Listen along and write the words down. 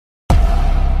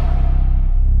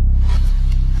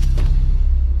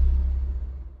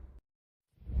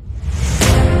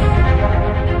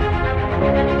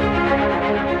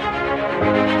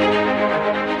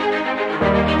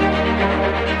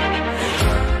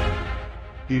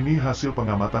Ini hasil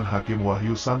pengamatan Hakim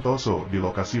Wahyu Santoso di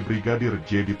lokasi Brigadir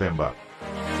J ditembak.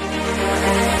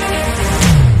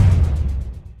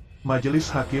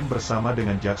 Majelis Hakim bersama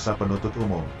dengan jaksa penuntut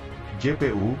umum,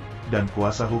 JPU, dan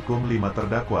kuasa hukum 5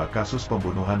 terdakwa kasus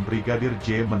pembunuhan Brigadir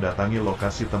J mendatangi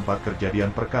lokasi tempat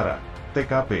kejadian perkara,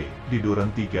 TKP, di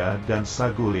Duren Tiga dan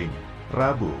Saguling,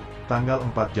 Rabu, tanggal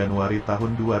 4 Januari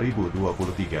tahun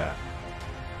 2023.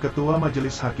 Ketua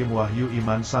Majelis Hakim Wahyu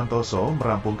Iman Santoso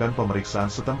merampungkan pemeriksaan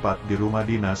setempat di rumah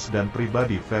dinas dan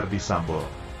pribadi Ferdy Sambo.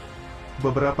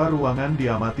 Beberapa ruangan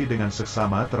diamati dengan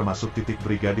seksama termasuk titik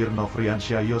Brigadir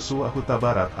Nofriansyah Yosua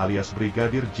Hutabarat alias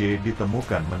Brigadir J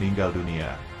ditemukan meninggal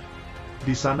dunia.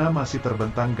 Di sana masih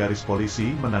terbentang garis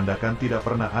polisi menandakan tidak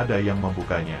pernah ada yang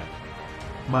membukanya.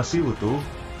 Masih utuh,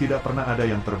 tidak pernah ada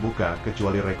yang terbuka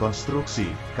kecuali rekonstruksi,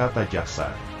 kata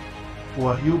jaksa.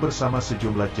 Wahyu bersama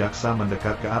sejumlah jaksa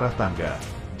mendekat ke arah tangga.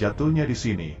 Jatuhnya di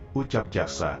sini, ucap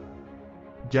jaksa.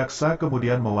 Jaksa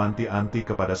kemudian mewanti-wanti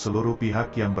kepada seluruh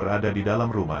pihak yang berada di dalam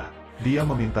rumah. Dia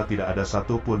meminta tidak ada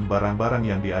satupun barang-barang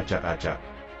yang diacak-acak.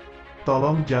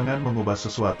 Tolong jangan mengubah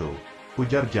sesuatu,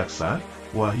 ujar jaksa.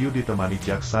 Wahyu ditemani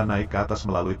jaksa naik ke atas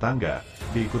melalui tangga,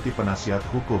 diikuti penasihat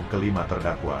hukum kelima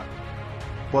terdakwa.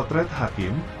 Potret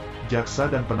hakim,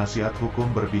 jaksa dan penasihat hukum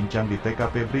berbincang di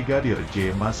TKP Brigadir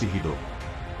J masih hidup.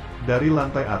 Dari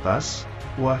lantai atas,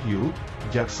 Wahyu,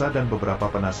 jaksa dan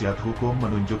beberapa penasihat hukum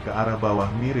menunjuk ke arah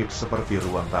bawah mirip seperti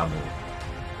ruang tamu.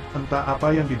 Entah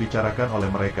apa yang dibicarakan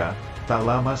oleh mereka, tak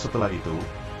lama setelah itu,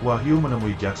 Wahyu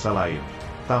menemui jaksa lain.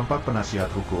 Tampak penasihat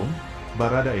hukum,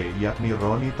 Baradae yakni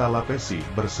Roni Talapesi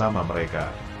bersama mereka.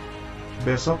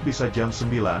 Besok bisa jam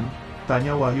 9,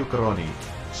 tanya Wahyu ke Roni.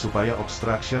 Supaya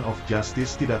obstruction of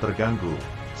justice tidak terganggu,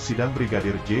 sidang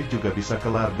Brigadir J juga bisa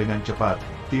kelar dengan cepat,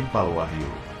 timpal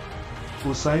Wahyu.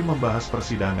 Usai membahas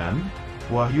persidangan,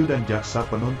 Wahyu dan jaksa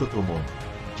penuntut umum,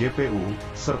 JPU,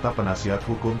 serta penasihat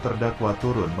hukum terdakwa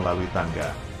turun melalui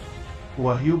tangga.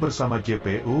 Wahyu bersama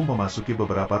JPU memasuki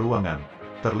beberapa ruangan.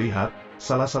 Terlihat,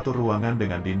 salah satu ruangan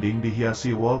dengan dinding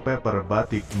dihiasi wallpaper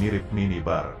batik mirip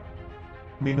minibar.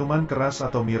 Minuman keras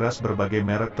atau miras berbagai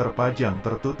merek terpajang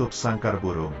tertutup sangkar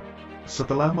burung.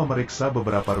 Setelah memeriksa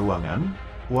beberapa ruangan,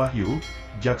 Wahyu,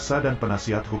 jaksa dan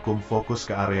penasihat hukum fokus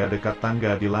ke area dekat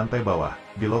tangga di lantai bawah.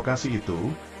 Di lokasi itu,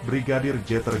 Brigadir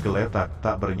J tergeletak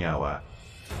tak bernyawa.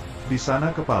 Di sana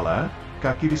kepala,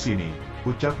 kaki di sini,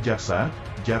 ucap jaksa.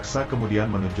 Jaksa kemudian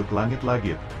menunjuk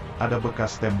langit-langit. Ada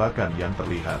bekas tembakan yang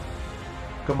terlihat.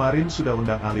 Kemarin sudah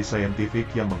undang ahli saintifik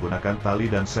yang menggunakan tali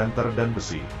dan senter dan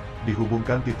besi.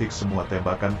 Dihubungkan titik semua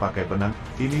tembakan pakai benang,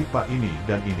 ini pak ini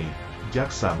dan ini,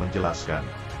 jaksa menjelaskan.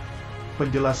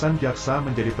 Penjelasan jaksa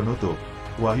menjadi penutup.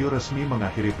 Wahyu resmi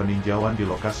mengakhiri peninjauan di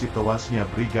lokasi tewasnya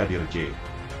Brigadir J.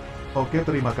 Oke,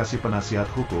 terima kasih penasihat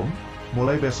hukum,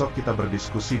 mulai besok kita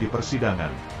berdiskusi di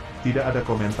persidangan. Tidak ada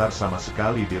komentar sama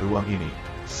sekali di ruang ini.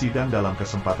 Sidang dalam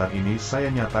kesempatan ini saya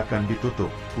nyatakan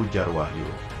ditutup, ujar Wahyu.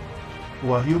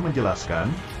 Wahyu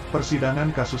menjelaskan, persidangan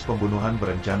kasus pembunuhan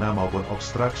berencana maupun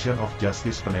obstruction of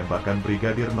justice penembakan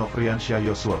Brigadir Nofriansyah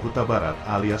Yosua Hutabarat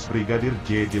alias Brigadir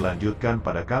J dilanjutkan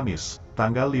pada Kamis,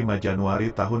 tanggal 5 Januari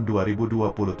tahun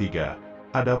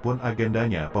 2023. Adapun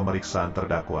agendanya pemeriksaan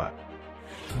terdakwa.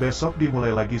 Besok dimulai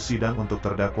lagi sidang untuk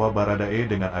terdakwa Baradae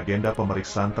dengan agenda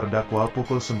pemeriksaan terdakwa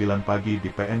pukul 9 pagi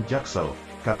di PN Jaksel,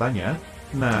 katanya.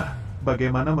 Nah,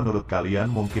 bagaimana menurut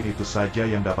kalian? Mungkin itu saja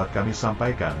yang dapat kami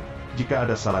sampaikan. Jika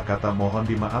ada salah kata mohon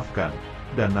dimaafkan,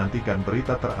 dan nantikan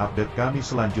berita terupdate kami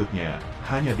selanjutnya,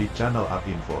 hanya di channel Up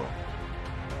Info.